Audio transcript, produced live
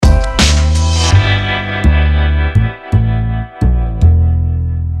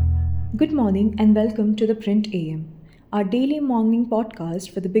morning and welcome to the Print AM, our daily morning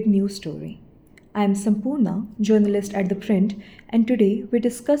podcast for the big news story. I am Sampurna, journalist at The Print, and today we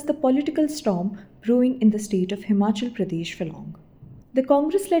discuss the political storm brewing in the state of Himachal Pradesh for long. The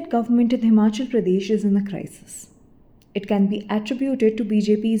Congress-led government in Himachal Pradesh is in a crisis. It can be attributed to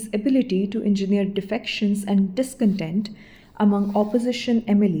BJP's ability to engineer defections and discontent among opposition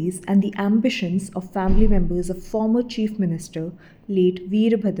MLAs and the ambitions of family members of former Chief Minister late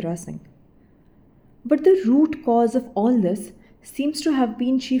Veerbhadra Singh. But the root cause of all this seems to have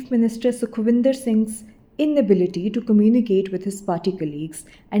been Chief Minister Sukhwinder Singh's inability to communicate with his party colleagues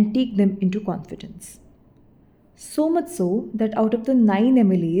and take them into confidence. So much so that out of the 9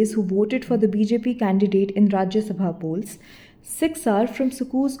 MLAs who voted for the BJP candidate in Rajya Sabha polls, 6 are from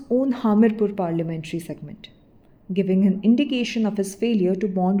Sukhu's own Hamirpur parliamentary segment, giving an indication of his failure to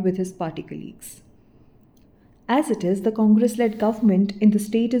bond with his party colleagues. As it is, the Congress-led government in the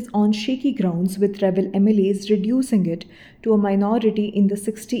state is on shaky grounds, with rebel MLAs reducing it to a minority in the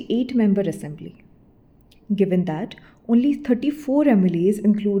 68-member assembly. Given that, only 34 MLAs,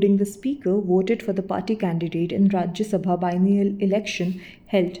 including the Speaker, voted for the party candidate in Rajya Sabha biennial election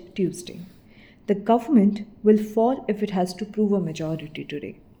held Tuesday. The government will fall if it has to prove a majority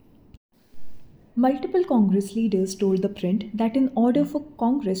today. Multiple Congress leaders told The Print that in order for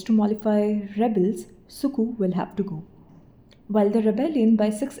Congress to mollify rebels, Sukhu will have to go. While the rebellion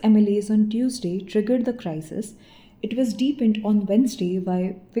by 6 MLAs on Tuesday triggered the crisis, it was deepened on Wednesday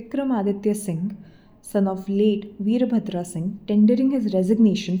by Vikramaditya Singh, son of late Veerbhadra Singh, tendering his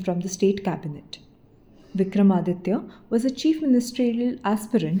resignation from the state cabinet. Vikramaditya was a chief ministerial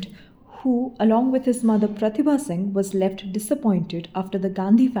aspirant who, along with his mother Pratibha Singh, was left disappointed after the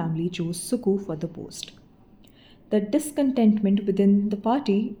Gandhi family chose Sukhu for the post. The discontentment within the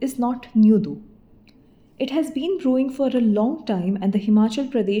party is not new though. It has been brewing for a long time, and the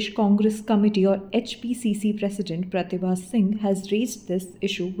Himachal Pradesh Congress Committee or HPCC President Pratibha Singh has raised this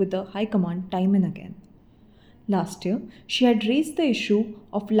issue with the High Command time and again. Last year, she had raised the issue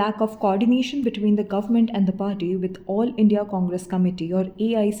of lack of coordination between the government and the party with All India Congress Committee or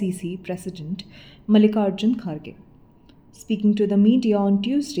AICC President Mallikarjun Kharge. Speaking to the media on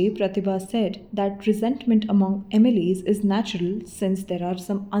Tuesday, Pratibha said that resentment among MLAs is natural since there are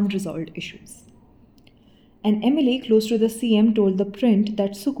some unresolved issues. An MLA close to the CM told The Print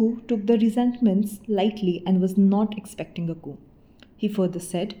that Sukhu took the resentments lightly and was not expecting a coup. He further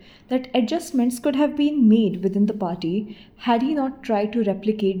said that adjustments could have been made within the party had he not tried to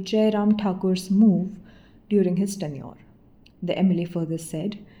replicate Jairam Thakur's move during his tenure. The MLA further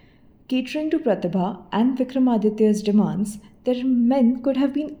said, catering to Pratibha and Vikramaditya's demands, their men could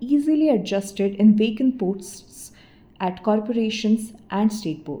have been easily adjusted in vacant posts at corporations and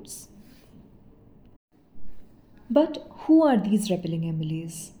state boards. But who are these rebelling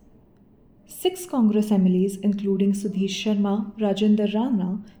MLAs? 6 Congress MLAs, including Sudhir Sharma, Rajendra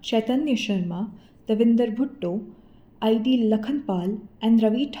Rana, Chaitanya Sharma, Davinder Bhutto, I.D. Lakhanpal, and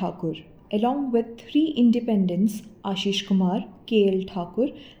Ravi Thakur, along with 3 independents, Ashish Kumar, K.L.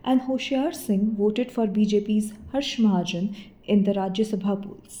 Thakur, and Hoshiar Singh, voted for BJP's Harsh Mahajan in the Rajya Sabha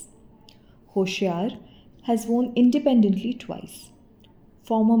polls. Hoshiar has won independently twice.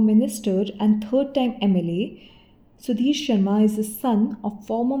 Former minister and third-time MLA Sudhir Sharma is the son of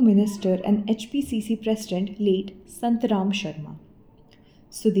former minister and HPCC president late Santaram Sharma.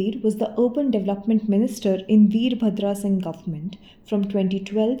 Sudhir was the urban development minister in Veerbhadra Singh government from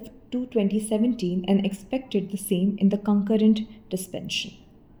 2012 to 2017 and expected the same in the concurrent dispensation.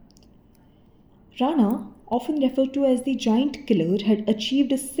 Rana, often referred to as the giant killer, had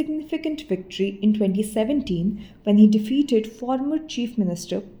achieved a significant victory in 2017 when he defeated former Chief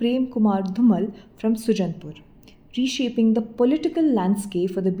Minister Prem Kumar Dhumal from Sujanpur, reshaping the political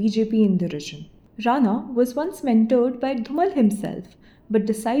landscape for the BJP in the region. Rana was once mentored by Dhumal himself, but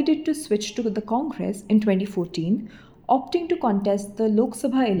decided to switch to the Congress in 2014, opting to contest the Lok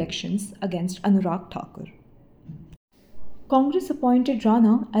Sabha elections against Anurag Thakur. Congress appointed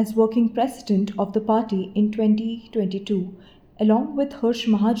Rana as working president of the party in 2022, along with Harsh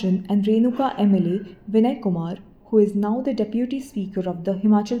Mahajan and Renuka MLA Vinay Kumar, who is now the Deputy Speaker of the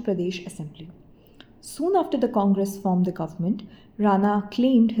Himachal Pradesh Assembly. Soon after the Congress formed the government, Rana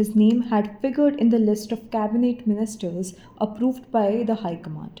claimed his name had figured in the list of cabinet ministers approved by the High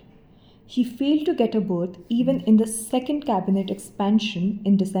Command. He failed to get a berth even in the second cabinet expansion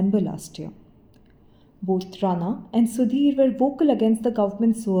in December last year. Both Rana and Sudhir were vocal against the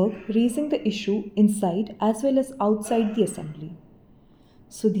government's work, raising the issue inside as well as outside the assembly.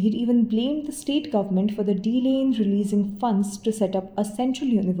 Sudhir even blamed the state government for the delay in releasing funds to set up a central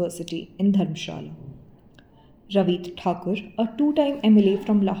university in Dharamshala. Ravit Thakur, a two-time MLA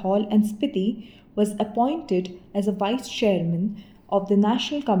from Lahore and Spiti, was appointed as a vice chairman of the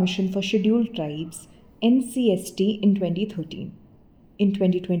National Commission for Scheduled Tribes (NCST) in 2013. In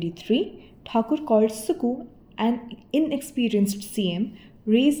 2023, Thakur called Suku an inexperienced CM,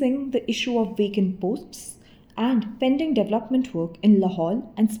 raising the issue of vacant posts and pending development work in Lahore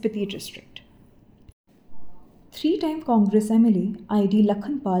and Spiti district. Three-time Congress MLA ID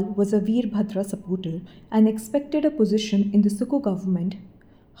Lakhanpal was a Veerbhadra supporter and expected a position in the Suku government.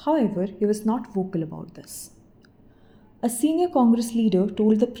 However, he was not vocal about this. A senior Congress leader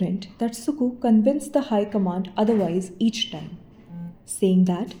told The Print that Suku convinced the High Command otherwise each time, saying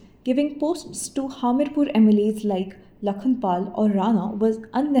that giving posts to Hamirpur MLAs like Lakhanpal or Rana was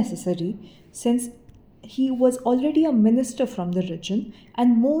unnecessary since he was already a minister from the region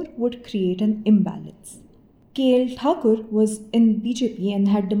and more would create an imbalance. KL Thakur was in BJP and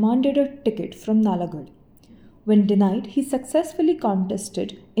had demanded a ticket from Nalagarh. When denied, he successfully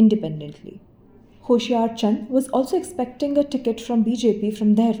contested independently. Hoshiar Chand was also expecting a ticket from BJP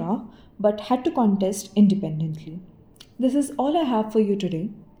from Dehra but had to contest independently. This is all I have for you today.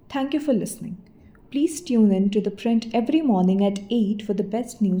 Thank you for listening. Please tune in to The Print every morning at 8 for the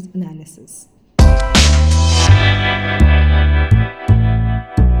best news analysis.